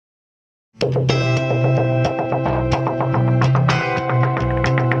The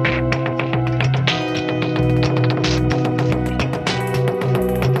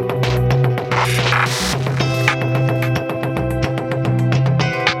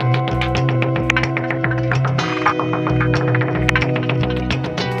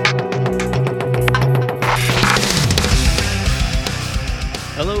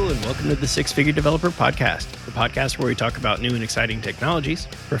Six Figure Developer Podcast, the podcast where we talk about new and exciting technologies,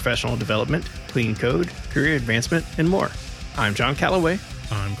 professional development, clean code, career advancement, and more. I'm John Calloway.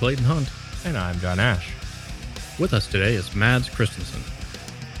 I'm Clayton Hunt. And I'm John Ash. With us today is Mads Kristensen.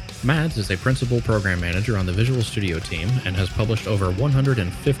 Mads is a principal program manager on the Visual Studio team and has published over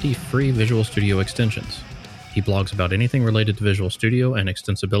 150 free Visual Studio extensions. He blogs about anything related to Visual Studio and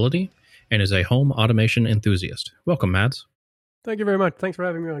extensibility and is a home automation enthusiast. Welcome, Mads. Thank you very much. Thanks for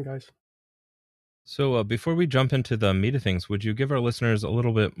having me on, guys. So before we jump into the meat of things, would you give our listeners a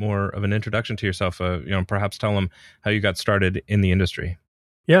little bit more of an introduction to yourself? Perhaps tell them how you got started in the industry.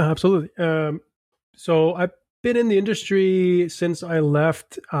 Yeah, absolutely. So I've been in the industry since I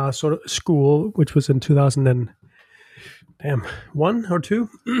left sort of school, which was in 2001 or two,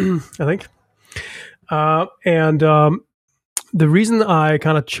 I think. The reason I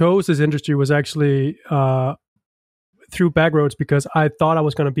kind of chose this industry was actually through backroads because I thought I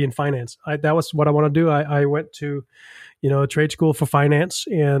was going to be in finance. That was what I want to do. I went to, trade school for finance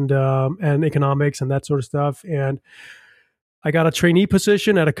and economics and that sort of stuff. And I got a trainee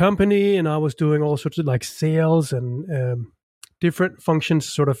position at a company, and I was doing all sorts of like sales and different functions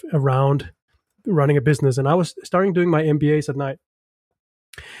sort of around running a business. And I was starting doing my MBAs at night.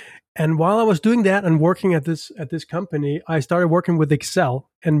 And while I was doing that and working at this company, I started working with Excel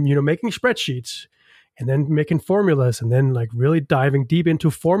and making spreadsheets. And then making formulas, and then like really diving deep into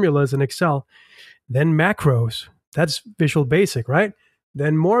formulas in Excel. Then macros, that's Visual Basic, right?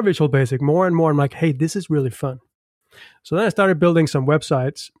 Then more Visual Basic, more and more. I'm like, hey, this is really fun. So then I started building some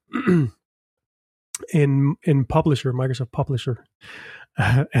websites in Publisher, Microsoft Publisher.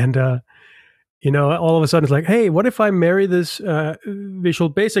 All of a sudden it's like, hey, what if I marry this Visual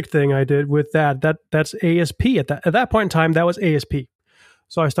Basic thing I did with that's ASP. At that point in time, that was ASP.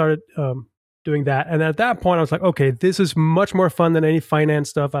 So I started doing that. And at that point, I was like, okay, this is much more fun than any finance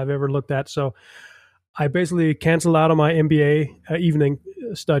stuff I've ever looked at. So I basically canceled out of my MBA evening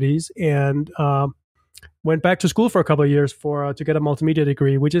studies and went back to school for a couple of years to get a multimedia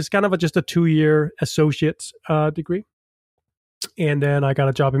degree, which is kind of just a 2-year associate's degree. And then I got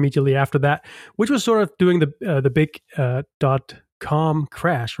a job immediately after that, which was sort of doing the big .com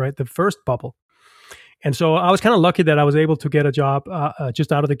crash, right? The first bubble. And so I was kind of lucky that I was able to get a job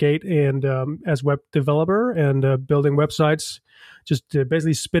just out of the gate and as web developer and building websites, just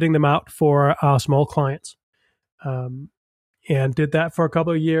basically spitting them out for small clients. And did that for a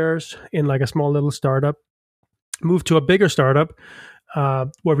couple of years in like a small little startup. Moved to a bigger startup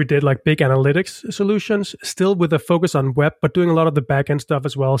where we did like big analytics solutions, still with a focus on web, but doing a lot of the backend stuff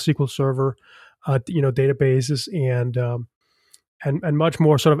as well, SQL Server, databases and much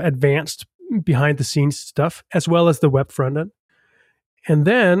more sort of advanced behind the scenes stuff, as well as the web front end. And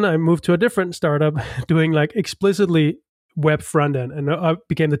then I moved to a different startup doing like explicitly web front end. And I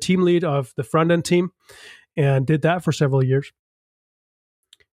became the team lead of the front end team and did that for several years.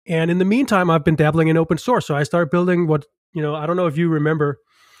 And in the meantime, I've been dabbling in open source. So I started building what, I don't know if you remember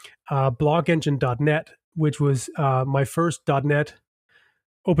blogengine.net, which was my first .NET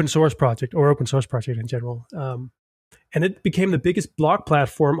open source project or open source project in general. And it became the biggest blog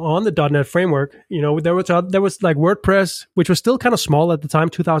platform on the .NET framework. There was like WordPress, which was still kind of small at the time,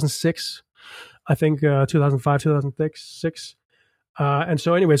 2006, I think 2005, 2006. And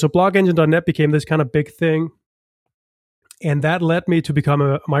so anyway, so blogengine.net became this kind of big thing. And that led me to become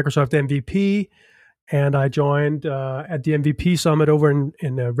a Microsoft MVP. And I joined at the MVP Summit over in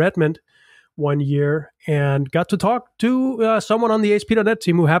Redmond one year and got to talk to someone on the ASP.NET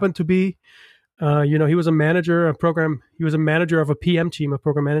team who happened to be he was a manager of a PM team, a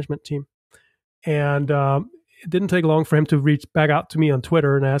program management team. And it didn't take long for him to reach back out to me on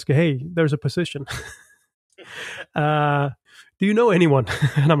Twitter and ask, hey, there's a position. Do you know anyone?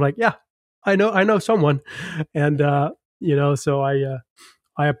 And I'm like, yeah, I know someone. And, so I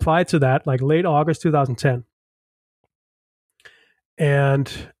applied to that like late August 2010.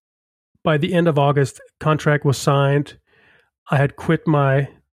 And by the end of August, contract was signed. I had quit my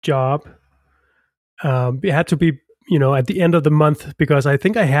job. It had to be, at the end of the month because I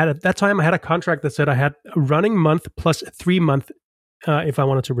think at that time I had a contract that said I had a running month plus 3 month if I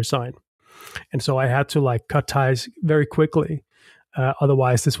wanted to resign. And so I had to like cut ties very quickly.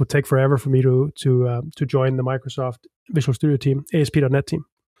 Otherwise, this would take forever for me to join the Microsoft Visual Studio team, ASP.NET team.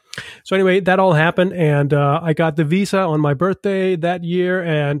 So anyway, that all happened, and I got the visa on my birthday that year,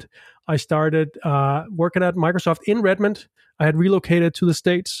 and I started working at Microsoft in Redmond. I had relocated to the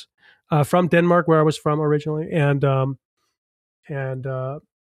States from Denmark, where I was from originally, and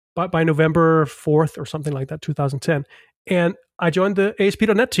by November 4th or something like that, 2010. And I joined the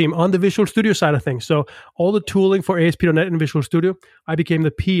ASP.NET team on the Visual Studio side of things. So all the tooling for ASP.NET and Visual Studio, I became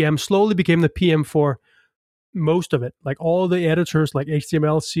the PM, slowly became the PM for most of it, like all the editors like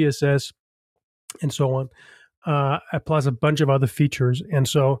HTML, CSS, and so on, plus a bunch of other features. And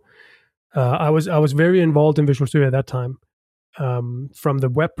so I was very involved in Visual Studio at that time from the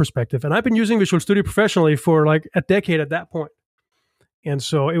web perspective. And I've been using Visual Studio professionally for like a decade at that point. And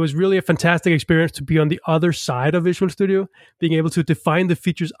so it was really a fantastic experience to be on the other side of Visual Studio, being able to define the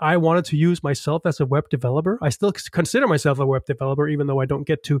features I wanted to use myself as a web developer. I still consider myself a web developer, even though I don't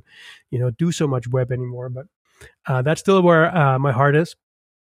get to, do so much web anymore. But that's still where my heart is.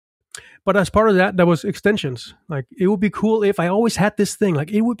 But as part of that, there was extensions. Like, it would be cool if I always had this thing.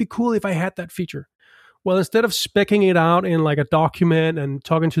 Like, it would be cool if I had that feature. Well, instead of speccing it out in like a document and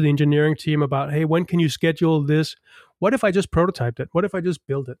talking to the engineering team about, hey, when can you schedule this? What if I just prototyped it? What if I just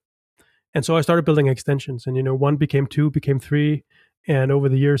built it? And so I started building extensions, and, one became two, became three. And over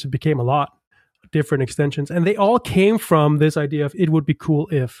the years, it became a lot of different extensions. And they all came from this idea of it would be cool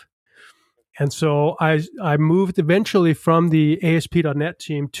if. And so I moved eventually from the ASP.NET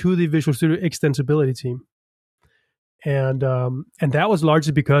team to the Visual Studio extensibility team. And that was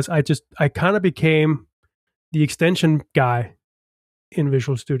largely because I kind of became the extension guy in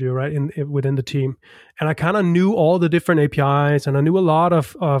Visual Studio, right, within the team. And I kind of knew all the different APIs, and I knew a lot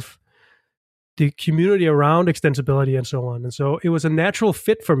of the community around extensibility and so on. And so it was a natural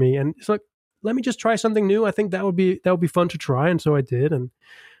fit for me. And it's like, let me just try something new. I think that would be fun to try. And so I did, and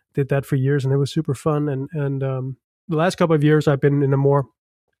did that for years, and it was super fun. And the last couple of years, I've been in a more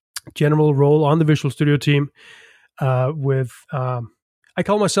general role on the Visual Studio team with I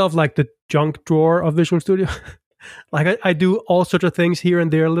call myself like the junk drawer of Visual Studio. Like I do all sorts of things here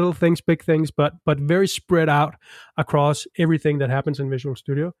and there, little things, big things, but very spread out across everything that happens in Visual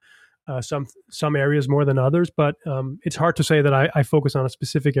Studio. Some areas more than others, but it's hard to say that I focus on a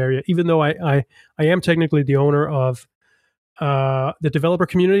specific area, even though I am technically the owner of the developer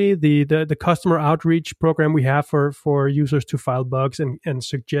community, the customer outreach program we have for users to file bugs and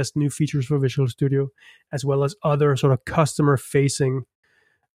suggest new features for Visual Studio, as well as other sort of customer facing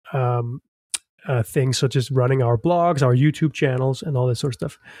things such as running our blogs, our YouTube channels, and all this sort of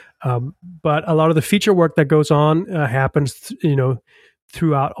stuff. But a lot of the feature work that goes on happens,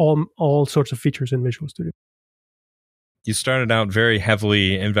 throughout all sorts of features in Visual Studio. You started out very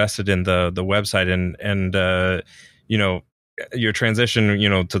heavily invested in the website and your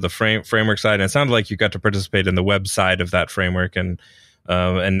transition, to the framework side. And it sounded like you got to participate in the web side of that framework, and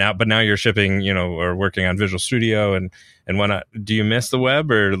now you're shipping, or working on Visual Studio and whatnot. Do you miss the web,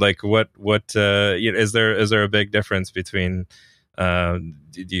 or like what is there a big difference between? Do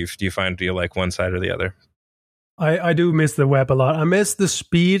you like one side or the other? I do miss the web a lot. I miss the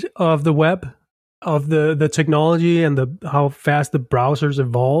speed of the web, of the technology, and how fast the browsers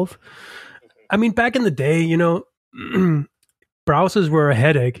evolve. I mean, back in the day, browsers were a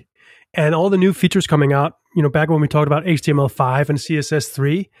headache, and all the new features coming out, back when we talked about HTML5 and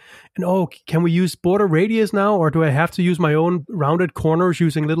CSS3, and can we use border radius now, or do I have to use my own rounded corners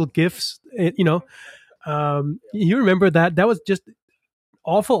using little GIFs? You remember that was just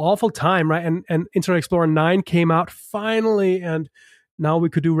awful time, right? And Internet Explorer 9 came out finally, and now we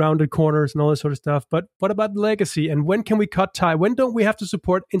could do rounded corners and all this sort of stuff. But what about legacy? And when can we cut tie? When don't we have to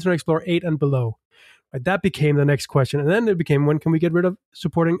support Internet Explorer 8 and below? Right, that became the next question. And then it became, when can we get rid of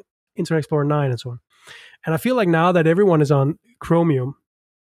supporting Internet Explorer 9 and so on? And I feel like now that everyone is on Chromium,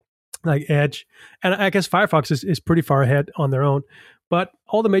 like Edge, and I guess Firefox is pretty far ahead on their own, but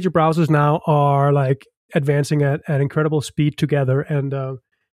all the major browsers now are like advancing at incredible speed together. And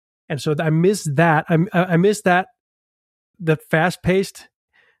so I miss that. I miss that fast-paced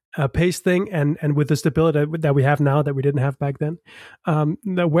pace thing, and with the stability that we have now that we didn't have back then.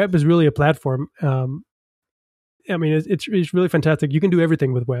 The web is really a platform. I mean, it's really fantastic. You can do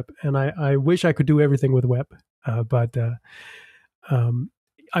everything with web, and I wish I could do everything with web, but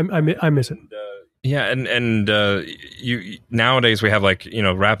I miss it. Yeah, and you nowadays we have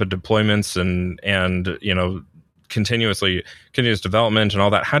rapid deployments and continuous development and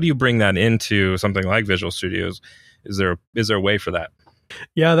all that. How do you bring that into something like Visual Studios? Is there a way for that?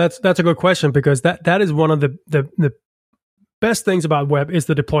 Yeah, that's a good question, because that is one of the best things about web is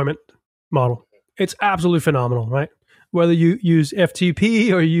the deployment model. It's absolutely phenomenal, right? whether you use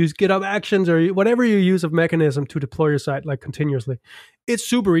FTP or you use GitHub Actions or whatever you use of mechanism to deploy your site like continuously. It's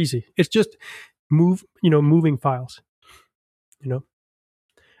super easy. It's just moving files.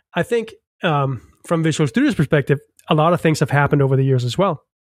 I think from Visual Studio's perspective, a lot of things have happened over the years as well.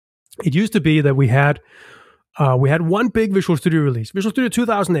 It used to be that we had one big Visual Studio release, Visual Studio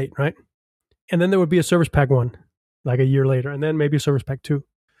 2008, right? And then there would be a Service Pack 1 like a year later, and then maybe a Service Pack 2.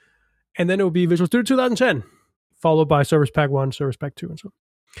 And then it would be Visual Studio 2010, followed by Service Pack 1, Service Pack 2, and so on.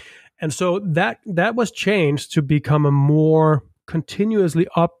 And so that was changed to become a more continuously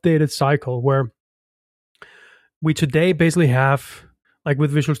updated cycle where we today basically have, like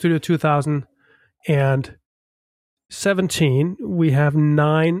with Visual Studio 2017, we have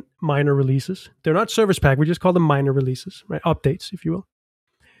 9 minor releases. They're not Service Pack, we just call them minor releases, right? Updates, if you will.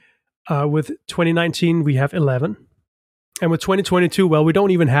 With 2019, we have 11. And with 2022, well, we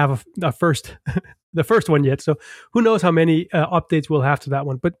don't even have the first one yet. So who knows how many updates we'll have to that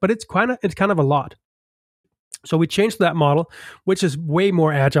one? But it's kind of a lot. So we changed that model, which is way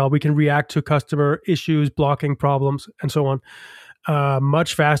more agile. We can react to customer issues, blocking problems, and so on,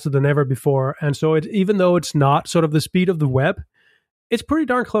 much faster than ever before. And so even though it's not sort of the speed of the web, it's pretty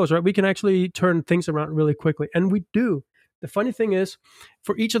darn close, right? We can actually turn things around really quickly, and we do. The funny thing is,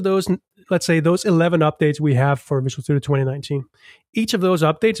 for each of those, let's say those 11 updates we have for Visual Studio 2019, each of those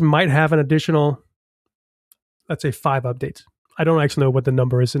updates might have an additional, let's say 5 updates. I don't actually know what the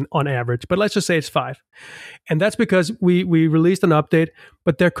number is on average, but let's just say it's 5. And that's because we released an update,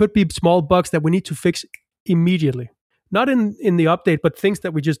 but there could be small bugs that we need to fix immediately. Not in the update, but things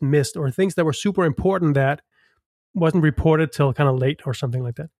that we just missed or things that were super important that wasn't reported till kind of late or something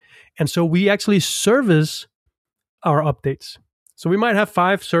like that. And so we actually service our updates. So we might have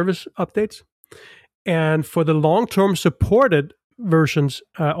 5 service updates. And for the long-term supported versions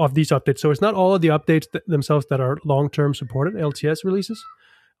of these updates, so it's not all of the updates themselves that are long-term supported, LTS releases,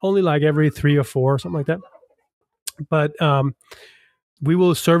 only like every 3 or 4 or something like that. But we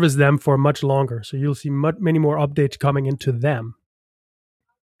will service them for much longer. So you'll see many more updates coming into them.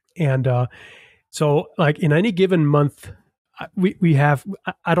 And so like in any given month, we have,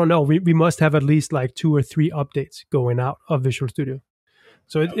 I don't know, we must have at least like 2 or 3 updates going out of Visual Studio.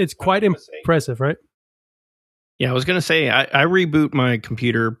 So it's quite impressive, right? Yeah, I was going to say, I reboot my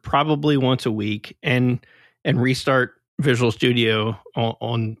computer probably once a week and restart Visual Studio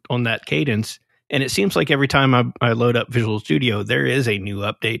on that cadence. And it seems like every time I load up Visual Studio, there is a new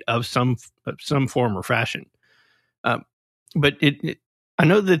update of some form or fashion. But I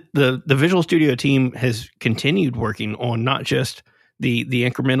know that the Visual Studio team has continued working on not just the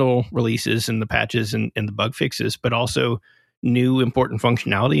incremental releases and the patches and the bug fixes, but also new important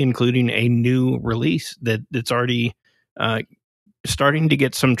functionality, including a new release that's already starting to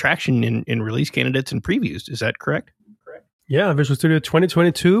get some traction in release candidates and previews. Is that correct? Yeah, Visual Studio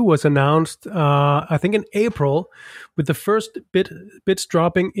 2022 was announced, I think, in April, with the first bits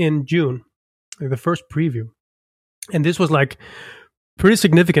dropping in June, like the first preview. And this was like pretty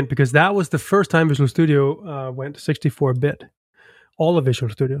significant because that was the first time Visual Studio went 64-bit, all of Visual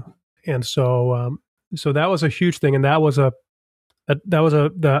Studio. And so that was a huge thing, and that was a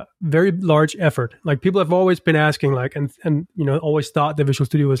very large effort. Like people have always been asking, like, and always thought that Visual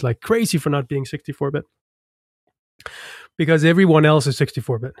Studio was like crazy for not being 64-bit. Because everyone else is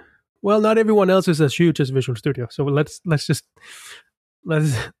 64-bit. Well, not everyone else is as huge as Visual Studio. So let's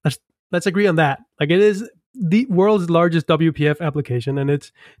agree on that. Like it is the world's largest WPF application, and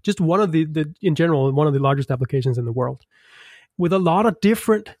it's just one of the in general one of the largest applications in the world, with a lot of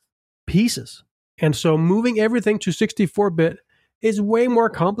different pieces. And so moving everything to 64-bit is way more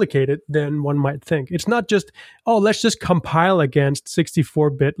complicated than one might think. It's not just, let's just compile against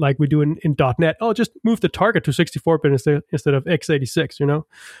 64-bit like we do in .NET. Just move the target to 64-bit instead of x86,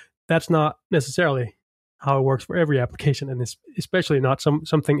 That's not necessarily how it works for every application, and especially not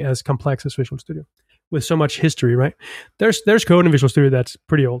something as complex as Visual Studio with so much history, right? There's code in Visual Studio that's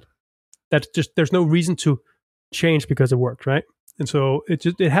pretty old. That's just, there's no reason to change because it worked, right? And so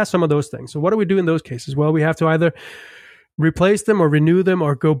it has some of those things. So what do we do in those cases? Well, we have to either replace them or renew them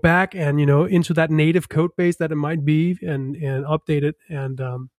or go back and, into that native code base that it might be and update it. And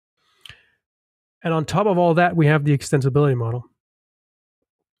on top of all that, we have the extensibility model.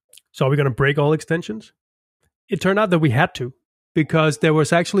 So are we going to break all extensions? It turned out that we had to, because there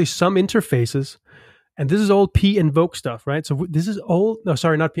was actually some interfaces, and this is old p-invoke stuff, right? So this is old, no,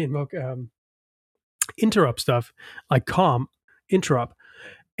 sorry, not p-invoke, interrupt stuff, like com, interrupt.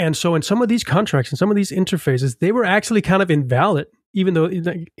 And so in some of these contracts and some of these interfaces, they were actually kind of invalid, even though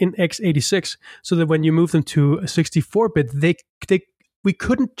in x86, so that when you move them to a 64-bit, we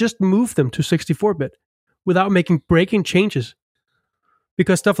couldn't just move them to 64-bit. without making breaking changes,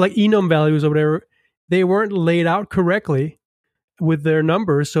 because stuff like enum values or whatever, they weren't laid out correctly with their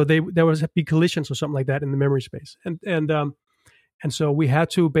numbers, so there was be collisions or something like that in the memory space, and so we had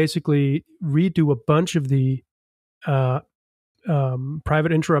to basically redo a bunch of the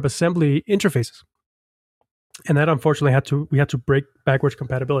private interrupt assembly interfaces. And that unfortunately we had to break backwards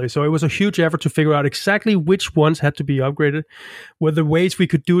compatibility. So it was a huge effort to figure out exactly which ones had to be upgraded, were there ways we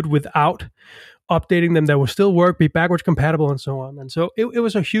could do it without updating them that would still work, be backwards compatible, and so on. And so it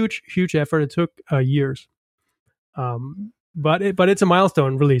was a huge effort. It took years. But it's a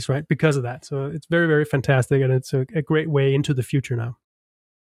milestone release, right? Because of that. So it's very, very fantastic, and it's a great way into the future now.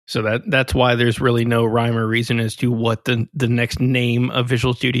 So that's why there's really no rhyme or reason as to what the next name of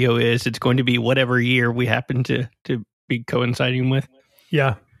Visual Studio is. It's going to be whatever year we happen to be coinciding with.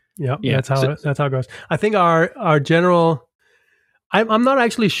 Yeah. That's how it goes. I think our general. I'm not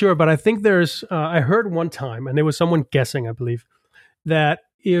actually sure, but I think there's. I heard one time, and there was someone guessing, I believe, that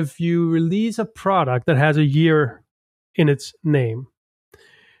if you release a product that has a year in its name,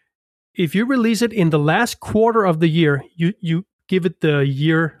 if you release it in the last quarter of the year, you give it the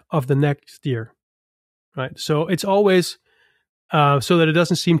year of the next year, right? So it's always so that it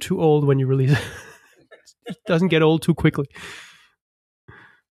doesn't seem too old when you release it. It doesn't get old too quickly.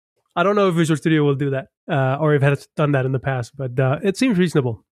 I don't know if Visual Studio will do that or if it has done that in the past, but it seems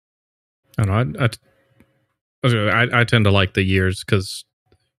reasonable. I don't know. I tend to like the years because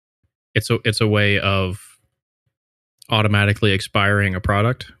it's a way of automatically expiring a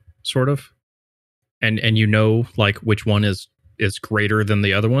product, sort of, and like which one is greater than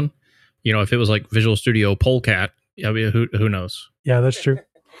the other one. If it was like Visual Studio Polecat, I mean, who knows? Yeah, that's true.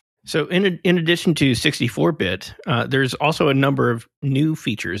 So in addition to 64-bit, there's also a number of new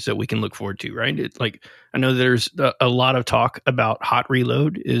features that we can look forward to, right? I know there's a lot of talk about hot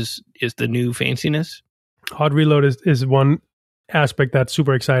reload is the new fanciness. Hot reload is one aspect that's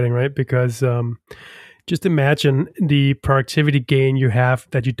super exciting, right? Because just imagine the productivity gain you have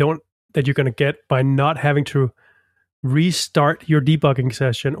that you're going to get by not having to restart your debugging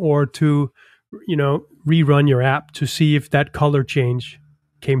session or to rerun your app to see if that color change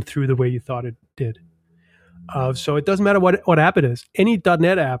came through the way you thought it did. So it doesn't matter what app it is. Any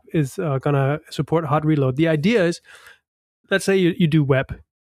 .NET app is going to support hot reload. The idea is, let's say you do web,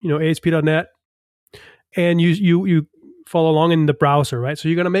 ASP.NET, and you follow along in the browser, right? So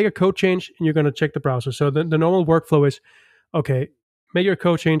you're going to make a code change and you're going to check the browser. So the normal workflow is, okay, make your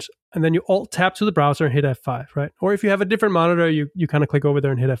code change, and then you alt tab to the browser and hit F5, right? Or if you have a different monitor, you kind of click over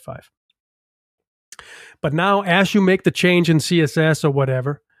there and hit F5. But now, as you make the change in CSS or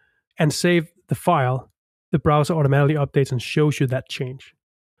whatever and save the file, the browser automatically updates and shows you that change.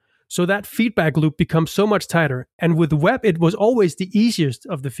 So that feedback loop becomes so much tighter. And with web, it was always the easiest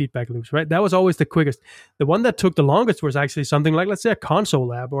of the feedback loops, right? That was always the quickest. The one that took the longest was actually something like, let's say, a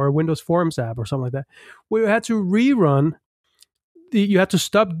console app or a Windows Forms app or something like that, where you had to rerun, you had to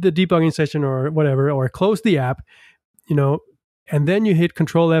stop the debugging session or whatever, or close the app, and then you hit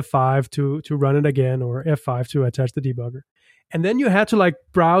Control F5 to run it again, or F5 to attach the debugger. And then you had to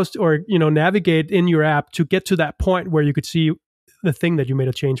browse or, navigate in your app to get to that point where you could see the thing that you made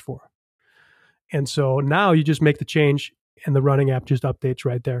a change for. And so now you just make the change and the running app just updates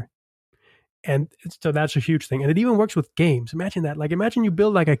right there. And so that's a huge thing. And it even works with games. Imagine that. Imagine you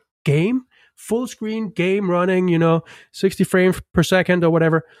build a game, full screen game running, 60 frames per second or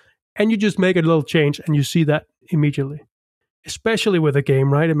whatever, and you just make a little change and you see that immediately. Especially with a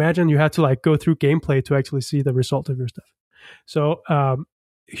game, right? Imagine you had to go through gameplay to actually see the result of your stuff. So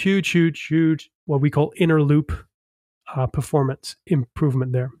huge, what we call inner loop performance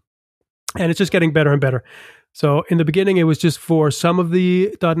improvement there. And it's just getting better and better. So in the beginning, it was just for some of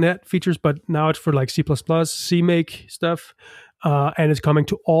the .NET features, but now it's for C++, CMake stuff, and it's coming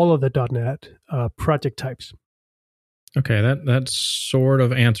to all of the .NET project types. Okay, that sort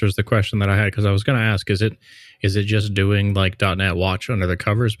of answers the question that I had, because I was going to ask, is it just doing .NET Watch under the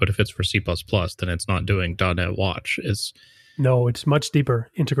covers? But if it's for C++, then it's not doing .NET Watch. No, it's much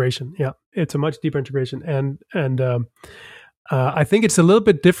deeper integration. Yeah, it's a much deeper integration, and I think it's a little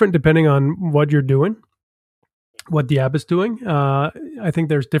bit different depending on what you're doing, what the app is doing. I think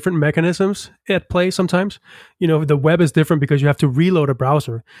there's different mechanisms at play sometimes. The web is different because you have to reload a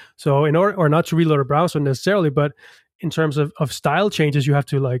browser. So in order, or not to reload a browser necessarily, but in terms of style changes, you have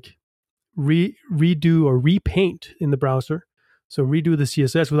to redo or repaint in the browser. So redo the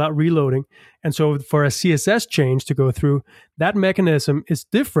CSS without reloading. And so for a CSS change to go through, that mechanism is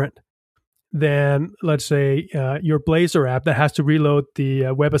different than, let's say, your Blazor app that has to reload the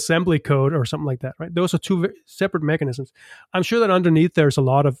WebAssembly code or something like that, right? Those are two separate mechanisms. I'm sure that underneath there's a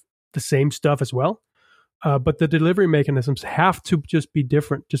lot of the same stuff as well, but the delivery mechanisms have to just be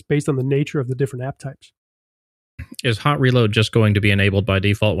different, just based on the nature of the different app types. Is hot reload just going to be enabled by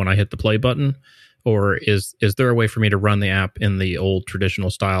default when I hit the play button? Or is there a way for me to run the app in the old traditional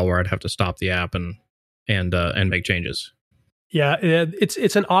style where I'd have to stop the app and make changes? Yeah,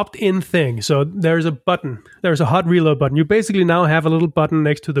 it's an opt-in thing. So there's a button. There's a hot reload button. You basically now have a little button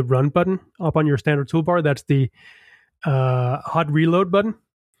next to the run button up on your standard toolbar. That's the hot reload button.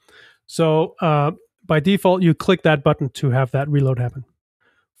 So by default, you click that button to have that reload happen.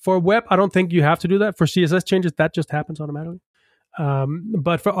 For web, I don't think you have to do that. For CSS changes, that just happens automatically.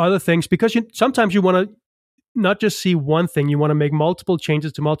 But for other things, because sometimes you want to not just see one thing, you want to make multiple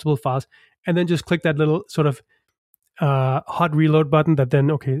changes to multiple files, and then just click that little sort of hot reload button that then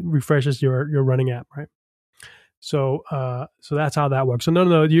refreshes your running app, right? So that's how that works. So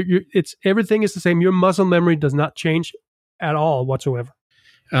no, it's everything is the same. Your muscle memory does not change at all whatsoever.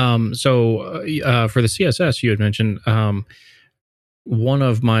 So for the CSS, you had mentioned one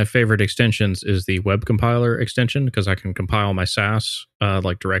of my favorite extensions is the web compiler extension, because I can compile my Sass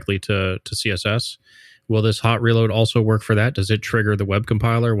like directly to CSS. Will this hot reload also work for that? Does it trigger the web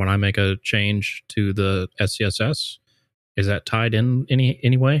compiler when I make a change to the SCSS? Is that tied in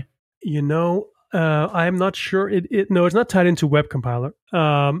any way? I'm not sure. No, it's not tied into web compiler.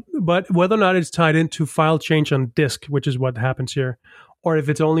 But whether or not it's tied into file change on disk, which is what happens here, or if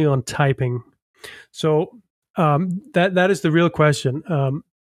it's only on typing. So that is the real question.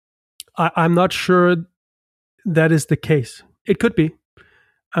 I'm not sure that is the case. It could be.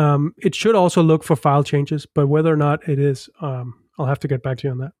 It should also look for file changes, but whether or not it is, I'll have to get back to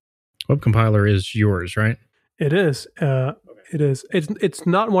you on that. Web compiler is yours, right? It is. It is. It's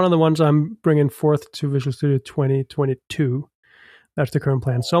not one of the ones I'm bringing forth to Visual Studio 2022. That's the current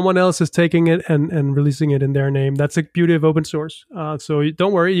plan. Someone else is taking it and releasing it in their name. That's the beauty of open source. So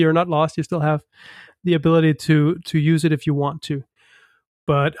don't worry, you're not lost. You still have the ability to use it if you want to.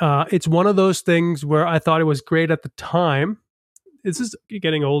 But it's one of those things where I thought it was great at the time. This is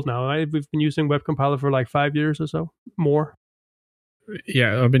getting old now. We've been using Web Compiler for like 5 years or so, more.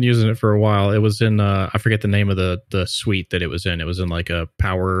 Yeah, I've been using it for a while. It was in, I forget the name of the suite that it was in. It was in like a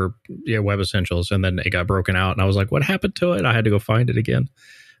Power Web Essentials, and then it got broken out. And I was like, what happened to it? I had to go find it again.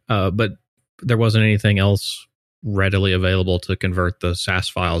 But there wasn't anything else readily available to convert the Sass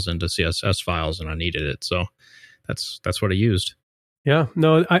files into CSS files, and I needed it. So that's what I used. Yeah,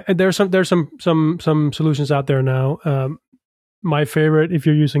 no, there's some solutions out there now. My favorite, if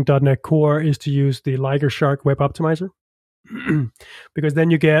you're using .NET Core, is to use the Liger Shark Web Optimizer. Because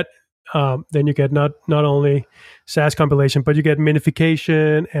then you get not only Sass compilation, but you get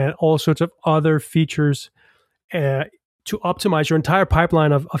minification and all sorts of other features to optimize your entire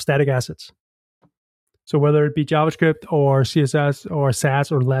pipeline of static assets. So whether it be JavaScript or CSS or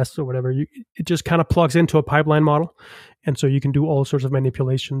Sass or Less or whatever, it just kind of plugs into a pipeline model, and so you can do all sorts of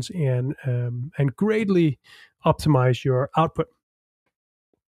manipulations and greatly optimize your output.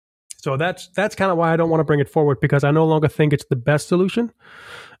 So that's kind of why I don't want to bring it forward, because I no longer think it's the best solution,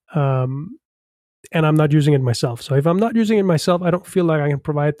 and I'm not using it myself. So if I'm not using it myself, I don't feel like I can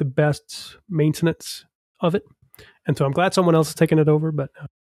provide the best maintenance of it. And so I'm glad someone else is taking it over. But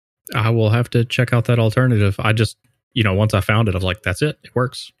I will have to check out that alternative. I just, once I found it, I was like, that's it. It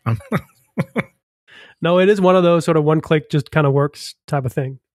works. No, it is one of those sort of one click, just kind of works type of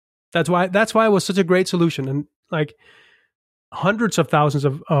thing. That's why it was such a great solution. And like, hundreds of thousands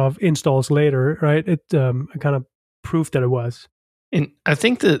of installs later, right? It kind of proved that it was. And I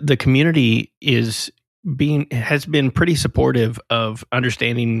think the community has been pretty supportive of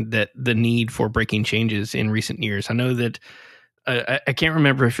understanding that the need for breaking changes in recent years. I know that I can't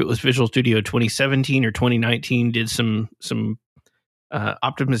remember if it was Visual Studio 2017 or 2019 did some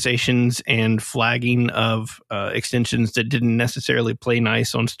optimizations and flagging of extensions that didn't necessarily play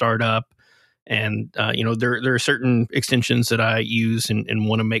nice on startup. And, there are certain extensions that I use and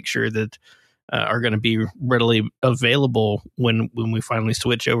want to make sure that are going to be readily available when we finally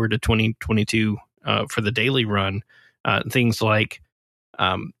switch over to 2022 for the daily run. Things like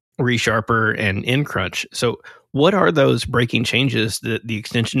ReSharper and InCrunch. So what are those breaking changes that the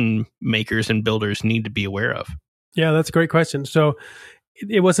extension makers and builders need to be aware of? Yeah, that's a great question. So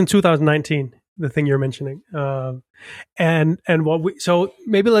it was in 2019. The thing you're mentioning, and so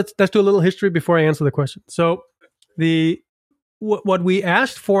maybe let's do a little history before I answer the question. So what we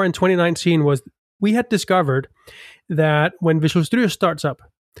asked for in 2019 was, we had discovered that when Visual Studio starts up,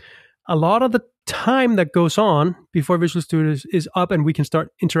 a lot of the time that goes on before Visual Studio is up and we can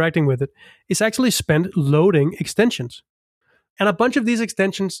start interacting with it is actually spent loading extensions. And a bunch of these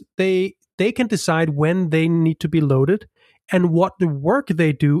extensions, they can decide when they need to be loaded and what the work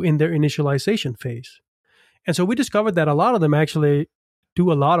they do in their initialization phase. And so we discovered that a lot of them actually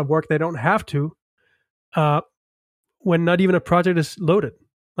do a lot of work they don't have to when not even a project is loaded.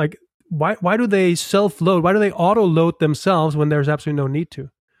 Like, why do they self-load? Why do they auto-load themselves when there's absolutely no need to?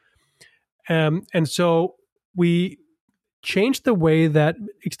 And so we changed the way that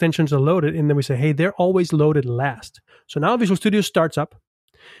extensions are loaded, and then we say, hey, they're always loaded last. So now Visual Studio starts up.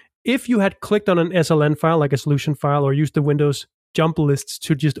 If you had clicked on an SLN file, like a solution file, or used the Windows jump lists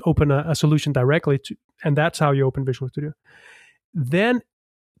to just open a solution directly, and that's how you open Visual Studio, then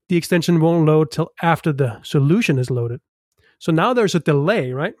the extension won't load till after the solution is loaded. So now there's a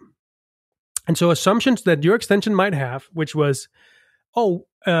delay, right? And so assumptions that your extension might have, which was,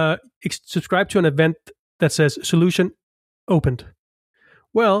 subscribe to an event that says solution opened.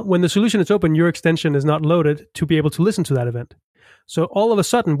 Well, when the solution is open, your extension is not loaded to be able to listen to that event. So all of a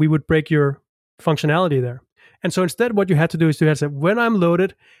sudden, we would break your functionality there. And so instead, what you had to do is to say, when I'm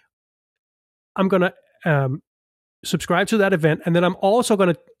loaded, I'm going to subscribe to that event. And then I'm also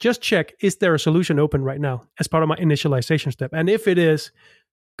going to just check, is there a solution open right now as part of my initialization step? And if it is,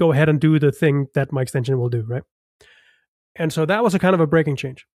 go ahead and do the thing that my extension will do, right? And so that was a kind of a breaking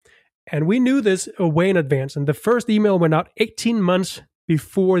change. And we knew this way in advance. And the first email went out 18 months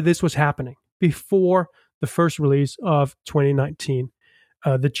before this was happening, before the first release of 2019,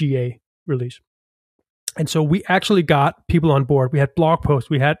 the GA release. And so we actually got people on board. We had blog posts,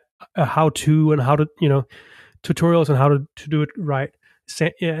 we had a how-to and how to, tutorials on how to do it right,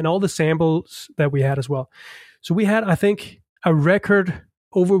 and all the samples that we had as well. So we had, I think, a record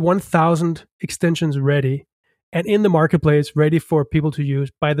over 1,000 extensions ready and in the marketplace ready for people to use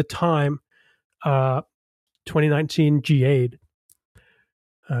by the time 2019 GA'd.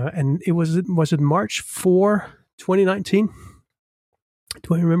 And was it March 4, 2019?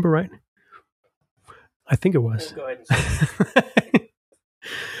 Do I remember right? I think it was. We'll go ahead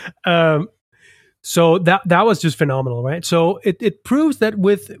and say so that was just phenomenal, right? So it proves that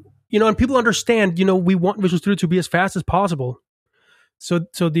with, and people understand, we want Visual Studio to be as fast as possible. So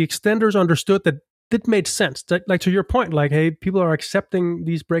the extenders understood that it made sense. That, like, to your point, like, hey, people are accepting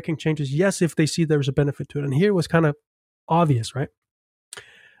these breaking changes, yes, if they see there's a benefit to it. And here it was kind of obvious, right?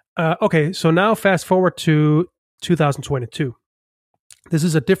 Okay, so now fast forward to 2022. This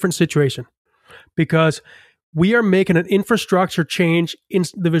is a different situation because we are making an infrastructure change in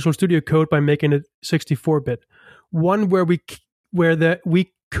the Visual Studio Code by making it 64-bit. One where we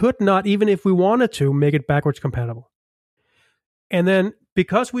could not, even if we wanted to, make it backwards compatible. And then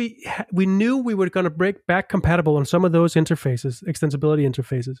because we knew we were going to break back compatible on some of those interfaces, extensibility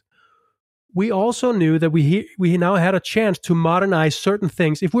interfaces, we also knew that we now had a chance to modernize certain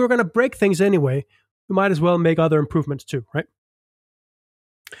things. If we were going to break things anyway, we might as well make other improvements too, right?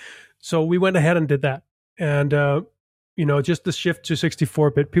 So we went ahead and did that. And, just the shift to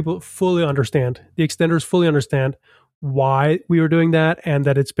 64-bit, people fully understand. The extenders fully understand why we were doing that, and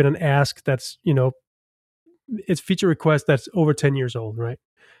that it's been an ask that's, it's feature request that's over 10 years old, right?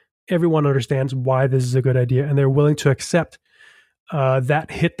 Everyone understands why this is a good idea, and they're willing to accept that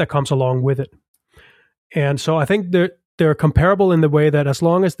hit that comes along with it. And so I think they're comparable in the way that as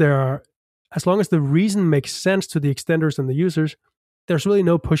long as the reason makes sense to the extenders and the users, there's really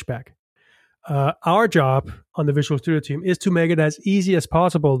no pushback. Our job on the Visual Studio team is to make it as easy as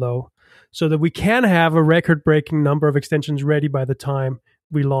possible, though, so that we can have a record-breaking number of extensions ready by the time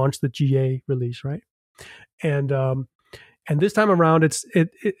we launch the GA release, right? And this time around, it's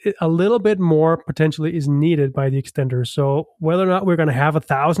a little bit more potentially is needed by the extenders. So whether or not we're going to have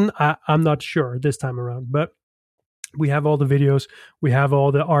 1,000, I'm not sure this time around. But we have all the videos, we have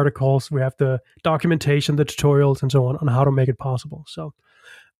all the articles, we have the documentation, the tutorials, and so on how to make it possible. So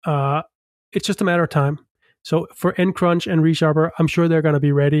it's just a matter of time. So for nCrunch and ReSharper, I'm sure they're going to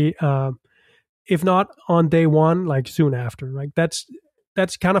be ready. If not on day one, like soon after. Right? That's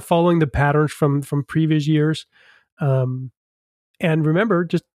kind of following the patterns from previous years. And remember,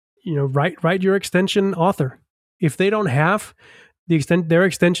 just write your extension author. If they don't have their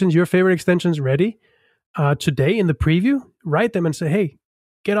extensions, your favorite extensions ready today in the preview, write them and say, hey,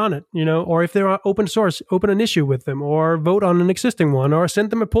 get on it. Or if they're open source, open an issue with them, or vote on an existing one, or send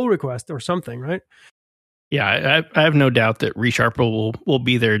them a pull request or something, right? Yeah, I have no doubt that ReSharper will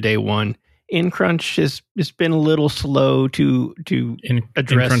be there day one. nCrunch has been a little slow to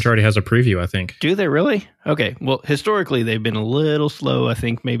address. nCrunch already has a preview, I think. Do they really? Okay. Well, historically, they've been a little slow. I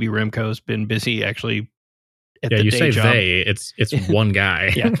think maybe Remco's been busy actually at the day job. Yeah, you say they. It's one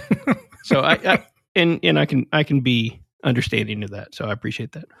guy. Yeah. So I can be understanding of that. So I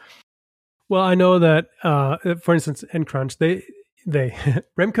appreciate that. Well, I know that, for instance, nCrunch,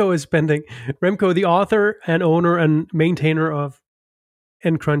 Remco is spending. Remco, the author and owner and maintainer of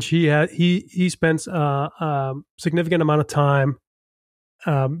in Crunch, he spends a significant amount of time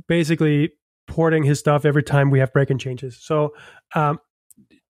basically porting his stuff every time we have break-in changes. So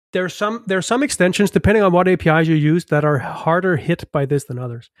there's some extensions, depending on what APIs you use, that are harder hit by this than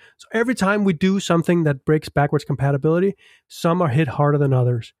others. So every time we do something that breaks backwards compatibility, some are hit harder than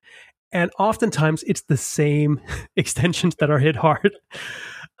others. And oftentimes it's the same extensions that are hit hard.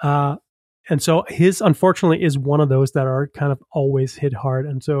 And so his, unfortunately, is one of those that are kind of always hit hard.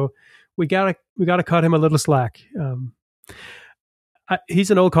 And so we gotta cut him a little slack.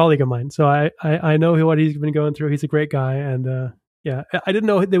 He's an old colleague of mine, so I know what he's been going through. He's a great guy, and yeah, I didn't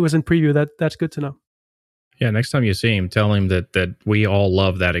know it was in preview. That's good to know. Yeah, next time you see him, tell him that we all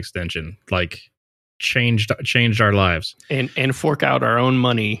love that extension. Like changed our lives. And fork out our own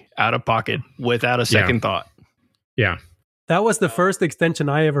money out of pocket without a second thought. Yeah. That was the first extension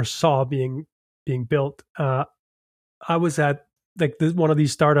I ever saw being built. I was at one of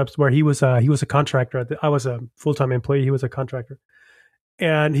these startups where he was a contractor. I was a full-time employee. He was a contractor.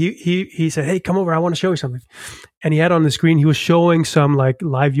 And he said, "Hey, come over. I want to show you something." And he had on the screen, he was showing some like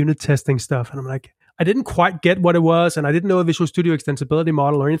live unit testing stuff. And I'm like, I didn't quite get what it was. And I didn't know a Visual Studio extensibility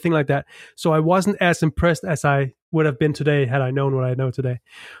model or anything like that. So I wasn't as impressed as I would have been today had I known what I know today.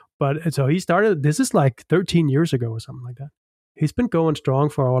 But so he started, this is like 13 years ago or something like that. He's been going strong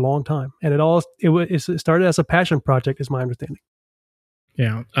for a long time. And it started as a passion project, is my understanding.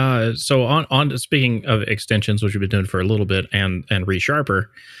 Yeah. So on speaking of extensions, which we've been doing for a little bit, and ReSharper,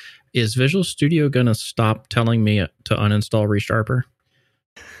 is Visual Studio going to stop telling me to uninstall ReSharper?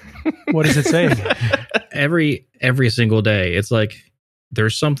 What is it saying? Every single day, it's like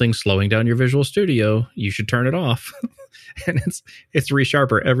there's something slowing down your Visual Studio. You should turn it off, and it's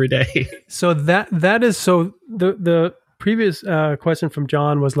ReSharper every day. So that is so the previous question from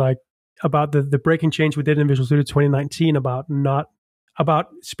John was like about the breaking change we did in Visual Studio 2019 about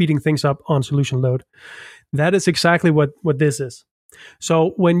speeding things up on solution load. That is exactly what this is.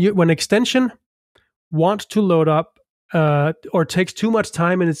 So when extension wants to load up or takes too much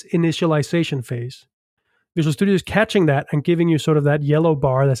time in its initialization phase, Visual Studio is catching that and giving you sort of that yellow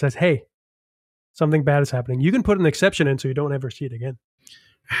bar that says, "Hey, something bad is happening." You can put an exception in so you don't ever see it again.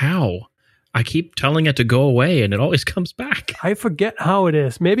 How? I keep telling it to go away and it always comes back. I forget how it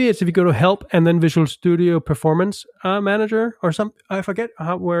is. Maybe it's if you go to Help and then Visual Studio Performance Manager or something. I forget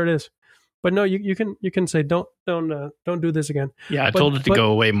where it is. But no, you can say don't do this again. Yeah, I told it to go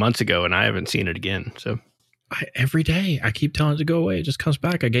away months ago, and I haven't seen it again. So every day I keep telling it to go away. It just comes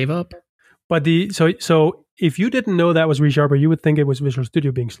back. I gave up. But so if you didn't know that was ReSharper, you would think it was Visual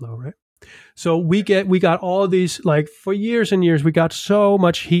Studio being slow, right? So we got all these, like for years and years, we got so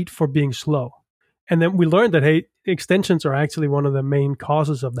much heat for being slow. And then we learned that, hey, extensions are actually one of the main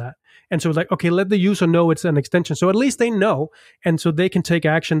causes of that. And so it's like, okay, let the user know it's an extension. So at least they know. And so they can take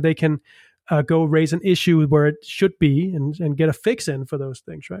action. They can go raise an issue where it should be and get a fix in for those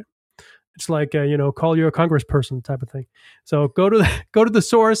things, right? It's like, call your congressperson type of thing. So go to the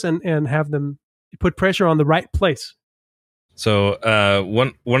source and have them put pressure on the right place. So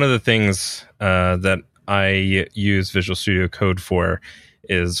one of the things that I use Visual Studio Code for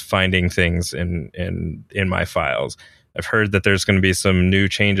is finding things in my files. I've heard that there's going to be some new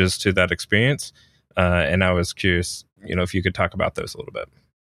changes to that experience, and I was curious, if you could talk about those a little bit.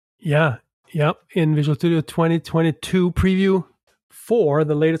 Yeah. In Visual Studio 2022 Preview 4,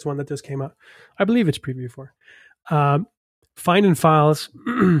 the latest one that just came out, I believe it's Preview 4. Finding files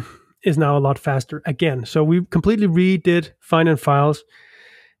is now a lot faster again. So we completely redid Finding Files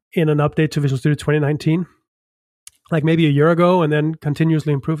in an update to Visual Studio 2019, like maybe a year ago, and then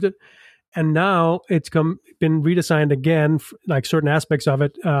continuously improved it. And now it's been redesigned again, like certain aspects of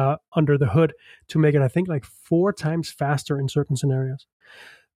it under the hood to make it, I think, like 4 times faster in certain scenarios.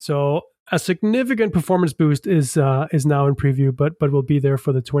 So a significant performance boost is now in preview, but will be there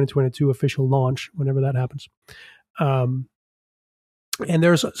for the 2022 official launch whenever that happens. And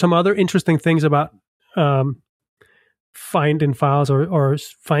there's some other interesting things about find in files or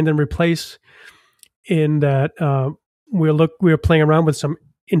find and replace, in that we're playing around with some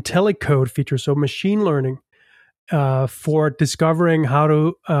IntelliCode features, so machine learning for discovering how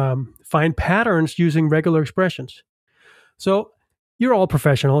to find patterns using regular expressions. So you're all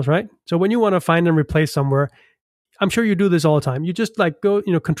professionals, right? So when you want to find and replace somewhere, I'm sure you do this all the time. You just like go,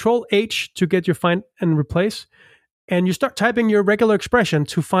 Control H to get your find and replace, and you start typing your regular expression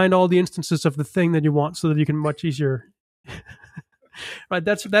to find all the instances of the thing that you want, so that you can much easier. Right?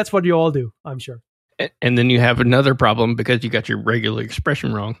 That's what you all do, I'm sure. And then you have another problem because you got your regular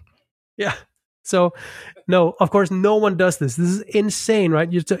expression wrong. Yeah. So, no, of course, no one does this. This is insane, right?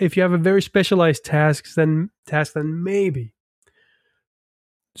 If you have a very specialized task, then maybe.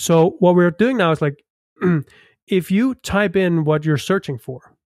 So what we're doing now is like, if you type in what you're searching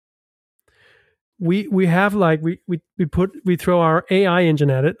for, we have like we throw our AI engine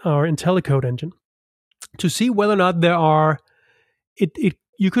at it, our IntelliCode engine, to see whether or not there are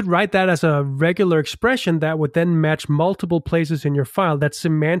you could write that as a regular expression that would then match multiple places in your file that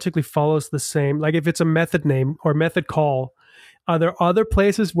semantically follows the same. Like if it's a method name or method call, are there other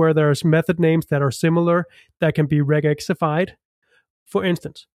places where there's method names that are similar that can be regexified, for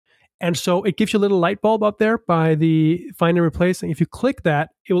instance? And so it gives you a little light bulb up there by the find and replace. And if you click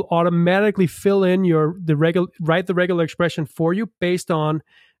that, it will automatically fill in write the regular expression for you based on,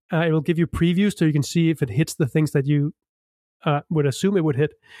 it will give you previews so you can see if it hits the things that you would assume it would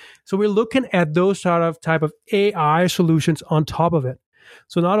hit. So we're looking at those type of AI solutions on top of it.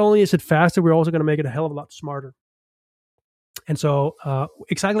 So not only is it faster, we're also going to make it a hell of a lot smarter. And so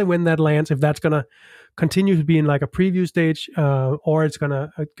exactly when that lands, if that's going to continue to be in like a preview stage or it's going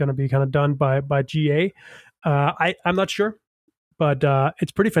to be kind of done by GA, I'm not sure, but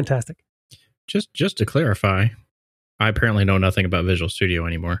it's pretty fantastic. Just to clarify, I apparently know nothing about Visual Studio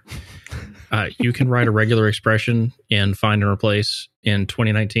anymore. You can write a regular expression in find and replace in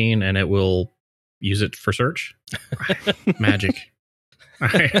 2019 and it will use it for search. Magic.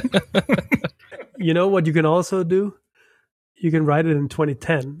 You know what you can also do? You can write it in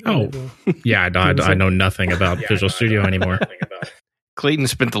 2010. Oh, yeah. I know nothing about Visual Studio anymore. Clayton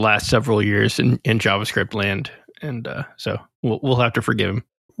spent the last several years in JavaScript land, and so we'll have to forgive him.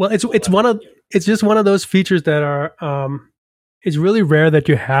 Well, it's just one of those features that are it's really rare that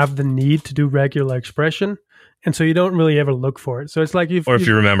you have the need to do regular expression, and so you don't really ever look for it. So it's like if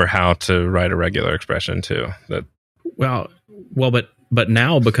you remember how to write a regular expression too. That but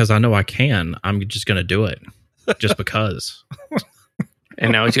now because I know I can, I'm just going to do it. Just because.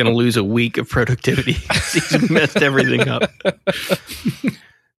 And now he's going to lose a week of productivity. He's messed everything up.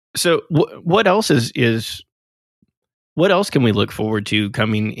 So what else what else can we look forward to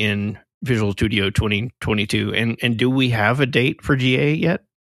coming in Visual Studio 2022? And do we have a date for GA yet?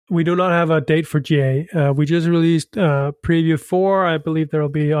 We do not have a date for GA. We just released preview 4. I believe there will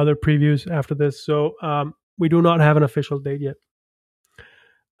be other previews after this. So we do not have an official date yet.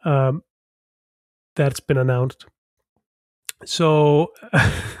 That's been announced. So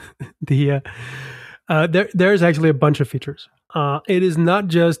there's actually a bunch of features. It is not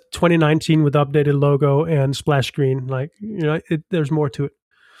just 2019 with updated logo and splash screen. Like, there's more to it.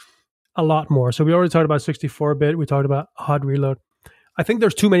 A lot more. So we already talked about 64-bit. We talked about hot reload. I think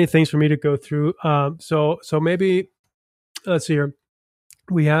there's too many things for me to go through. So maybe let's see here.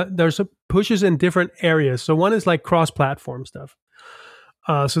 There's some pushes in different areas. So one is like cross-platform stuff.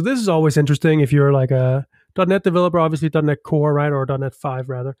 So this is always interesting if you're like a .NET developer, obviously .NET Core, right, or .NET 5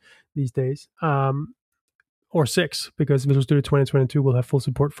 rather these days, or 6 because Visual Studio 2022 will have full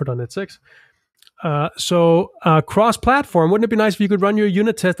support for .NET 6. So cross-platform, wouldn't it be nice if you could run your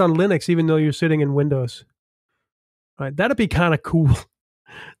unit test on Linux even though you're sitting in Windows? Right, that'd be kind of cool.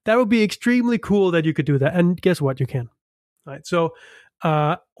 That would be extremely cool that you could do that. And guess what? You can. Right. So,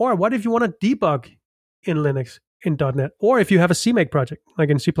 or what if you want to debug in Linux in .NET, or if you have a CMake project, like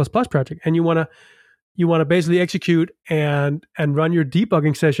in C++ project, and you want to basically execute and run your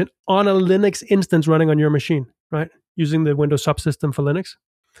debugging session on a Linux instance running on your machine, right, using the Windows subsystem for Linux.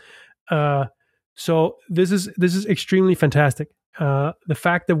 So this is extremely fantastic. The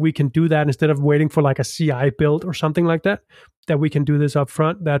fact that we can do that instead of waiting for like a CI build or something like that we can do this up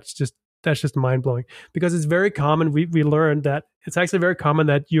front, that's just mind blowing, because it's very common. We learned that it's actually very common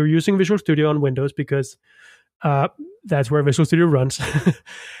that you're using Visual Studio on Windows because that's where Visual Studio runs,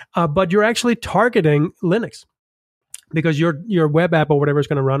 but you're actually targeting Linux because your web app or whatever is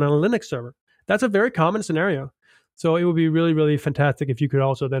going to run on a Linux server. That's a very common scenario. So it would be really, really fantastic if you could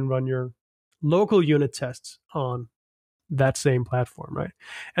also then run your local unit tests on that same platform, right?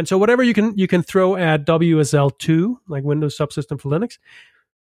 And so whatever you can throw at WSL2, like Windows Subsystem for Linux,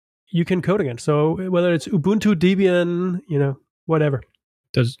 you can code again. So whether it's Ubuntu, Debian, whatever.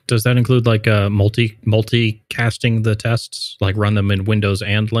 Does that include like multicasting the tests, like run them in Windows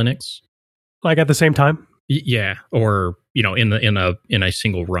and Linux, like at the same time? Yeah, or in a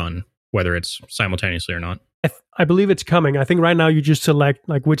single run, whether it's simultaneously or not. I believe it's coming. I think right now you just select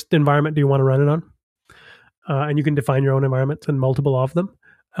like which environment do you want to run it on. And you can define your own environments and multiple of them.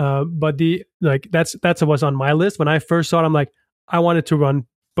 But that's what's on my list. When I first saw it, I'm like, I wanted to run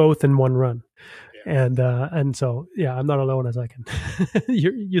both in one run. Yeah. And so, yeah, I'm not alone as I can.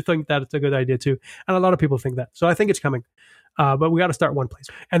 You think that it's a good idea too. And a lot of people think that. So I think it's coming. But we got to start one place.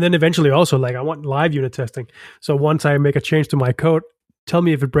 And then eventually also, like, I want live unit testing. So once I make a change to my code, tell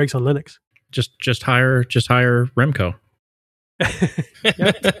me if it breaks on Linux. Just hire Remco.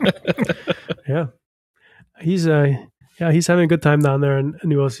 Yeah. He's having a good time down there in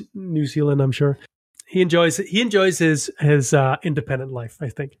New Zealand, I'm sure. He enjoys his independent life, I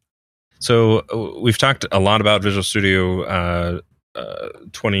think. So we've talked a lot about Visual Studio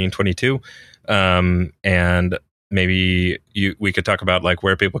 2022, and maybe we could talk about like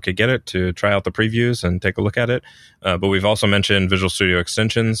where people could get it to try out the previews and take a look at it. But we've also mentioned Visual Studio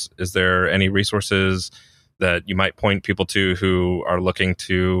extensions. Is there any resources that you might point people to who are looking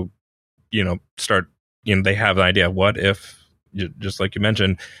to, start? They have an idea. What if, just like you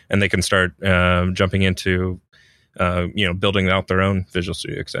mentioned, and they can start jumping into building out their own Visual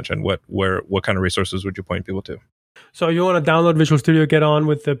Studio extension. What kind of resources would you point people to? So you want to download Visual Studio, get on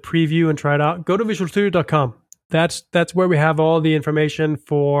with the preview and try it out. Go to visualstudio.com. That's where we have all the information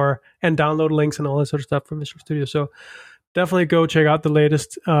and download links and all that sort of stuff for Visual Studio. So definitely go check out the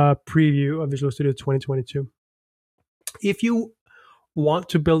latest preview of Visual Studio 2022. If you want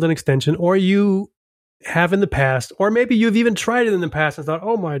to build an extension, or you have in the past, or maybe you've even tried it in the past and thought,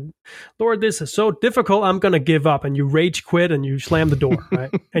 oh my Lord, this is so difficult, I'm going to give up, and you rage quit and you slam the door,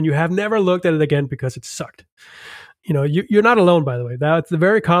 right? And you have never looked at it again because it sucked. You're not alone, by the way. That's a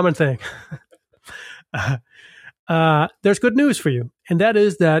very common thing. There's good news for you, and that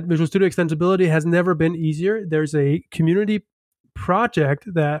is that Visual Studio extensibility has never been easier. There's a community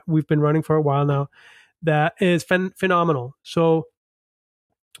project that we've been running for a while now that is phenomenal. So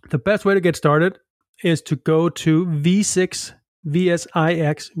the best way to get started is to go to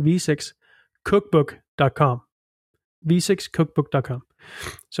v6cookbook.com. v6cookbook.com.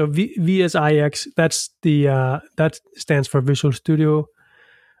 So VSIX, that stands for Visual Studio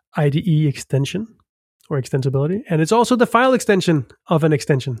IDE extension or extensibility. And it's also the file extension of an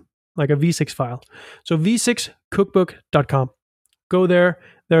extension, like a V6 file. So v6cookbook.com. Go there.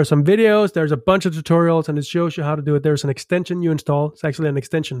 There are some videos. There's a bunch of tutorials, and it shows you how to do it. There's an extension you install. It's actually an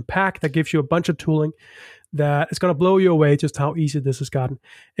extension pack that gives you a bunch of tooling that is going to blow you away just how easy this has gotten.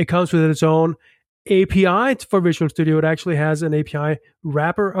 It comes with its own API for Visual Studio. It actually has an API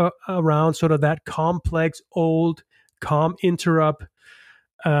wrapper around sort of that complex old COM interrupt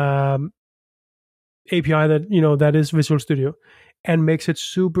API that is Visual Studio, and makes it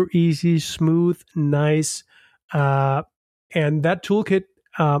super easy, smooth, nice. And that toolkit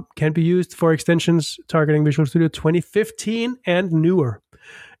can be used for extensions targeting Visual Studio 2015 and newer.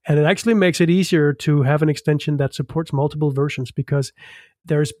 And it actually makes it easier to have an extension that supports multiple versions, because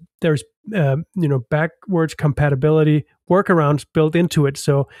there's backwards compatibility workarounds built into it.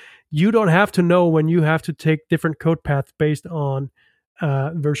 So you don't have to know when you have to take different code paths based on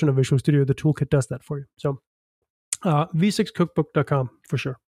version of Visual Studio. The toolkit does that for you. So v6cookbook.com for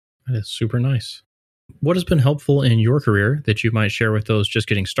sure. That is super nice. What has been helpful in your career that you might share with those just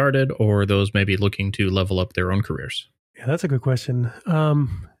getting started, or those maybe looking to level up their own careers? Yeah, that's a good question.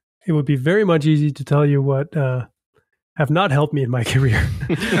 It would be very much easy to tell you what have not helped me in my career.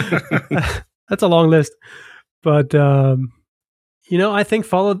 That's a long list, but I think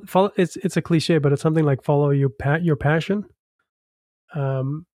follow. It's a cliche, but it's something like follow your passion. I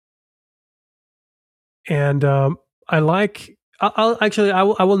like.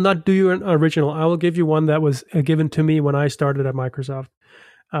 I will not do you an original. I will give you one that was given to me when I started at Microsoft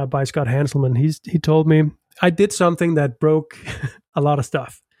by Scott Hanselman. He told me I did something that broke a lot of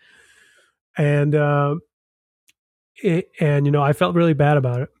stuff, and I felt really bad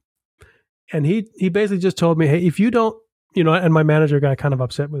about it. And he basically just told me, hey, if you don't, and my manager got kind of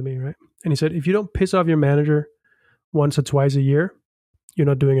upset with me, right? And he said, if you don't piss off your manager once or twice a year, you're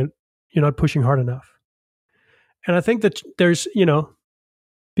not doing it. You're not pushing hard enough. And I think that there's,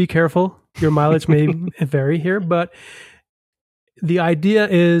 be careful. Your mileage may vary here, but the idea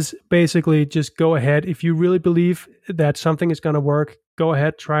is basically just go ahead. If you really believe that something is going to work, go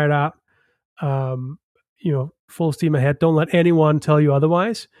ahead, try it out. Full steam ahead. Don't let anyone tell you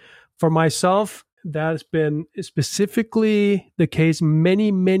otherwise. For myself, that has been specifically the case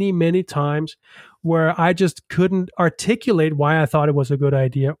many, many, many times where I just couldn't articulate why I thought it was a good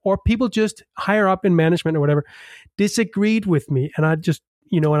idea, or people just higher up in management or whatever disagreed with me. And I just,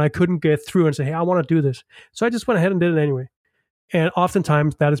 and I couldn't get through and say, hey, I want to do this. So I just went ahead and did it anyway. And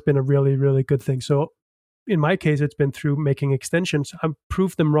oftentimes that has been a really, really good thing. So in my case, it's been through making extensions. I've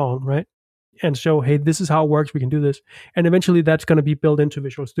proved them wrong, right? And show, hey, this is how it works. We can do this. And eventually that's going to be built into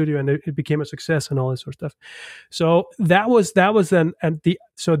Visual Studio, and it became a success and all this sort of stuff. So that was then, and the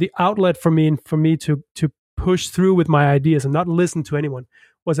outlet for me to push through with my ideas and not listen to anyone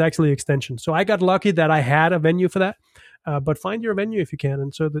was actually extension. So I got lucky that I had a venue for that, but find your venue if you can.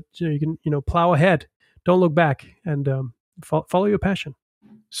 And so that you can, plow ahead, don't look back, and follow your passion.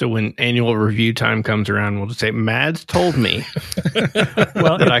 So when annual review time comes around, we'll just say, Mads told me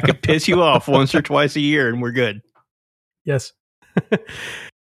Well, that I could piss you off once or twice a year and we're good. yes.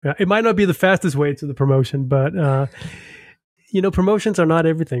 Yeah, it might not be the fastest way to the promotion, but promotions are not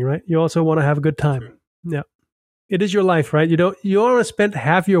everything, right? You also want to have a good time. Yeah. It is your life, right? You don't want to spend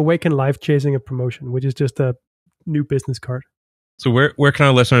half your waking life chasing a promotion, which is just a new business card. So where can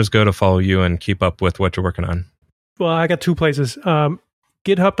our listeners go to follow you and keep up with what you're working on? Well, I got two places.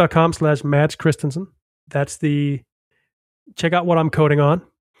 GitHub.com/Mads Kristensen. That's check out what I'm coding on.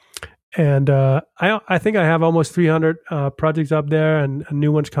 And I think I have almost 300 projects up there and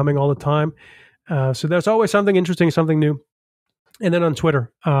new ones coming all the time. So there's always something interesting, something new. And then on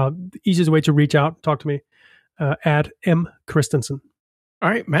Twitter, the easiest way to reach out, talk to me, at @mkristensen. All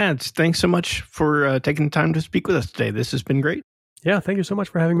right, Mads, thanks so much for taking the time to speak with us today. This has been great. Yeah, thank you so much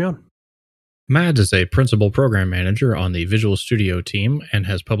for having me on. Mads is a principal program manager on the Visual Studio team and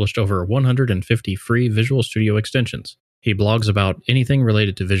has published over 150 free Visual Studio extensions. He blogs about anything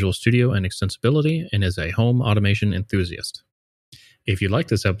related to Visual Studio and extensibility and is a home automation enthusiast. If you like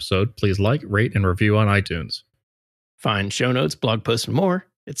this episode, please like, rate, and review on iTunes. Find show notes, blog posts, and more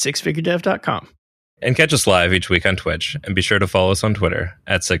at sixfiguredev.com. And catch us live each week on Twitch, and be sure to follow us on Twitter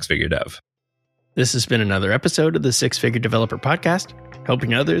at sixfiguredev. This has been another episode of the Six Figure Developer Podcast,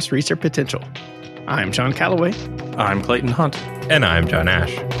 helping others reach their potential. I'm John Calloway. I'm Clayton Hunt. And I'm John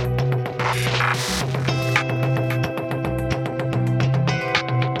Ash.